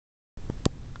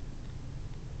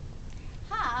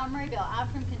I'm Marybelle. I'm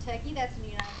from Kentucky. That's in the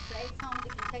United States, home of the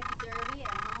Kentucky Derby and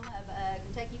home of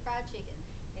Kentucky Fried Chicken.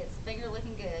 It's finger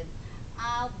looking good.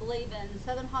 I believe in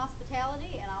Southern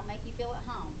hospitality, and I'll make you feel at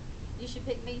home. You should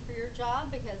pick me for your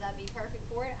job because I'd be perfect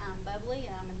for it. I'm bubbly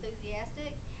and I'm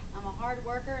enthusiastic. I'm a hard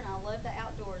worker and I love the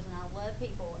outdoors and I love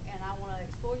people, and I want to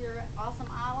explore your awesome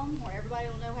island where everybody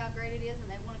will know how great it is and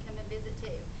they want to come and visit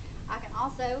too. I can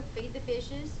also feed the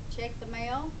fishes, check the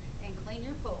mail, and clean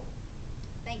your pool.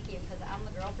 Thank you, because I'm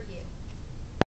the girl for you.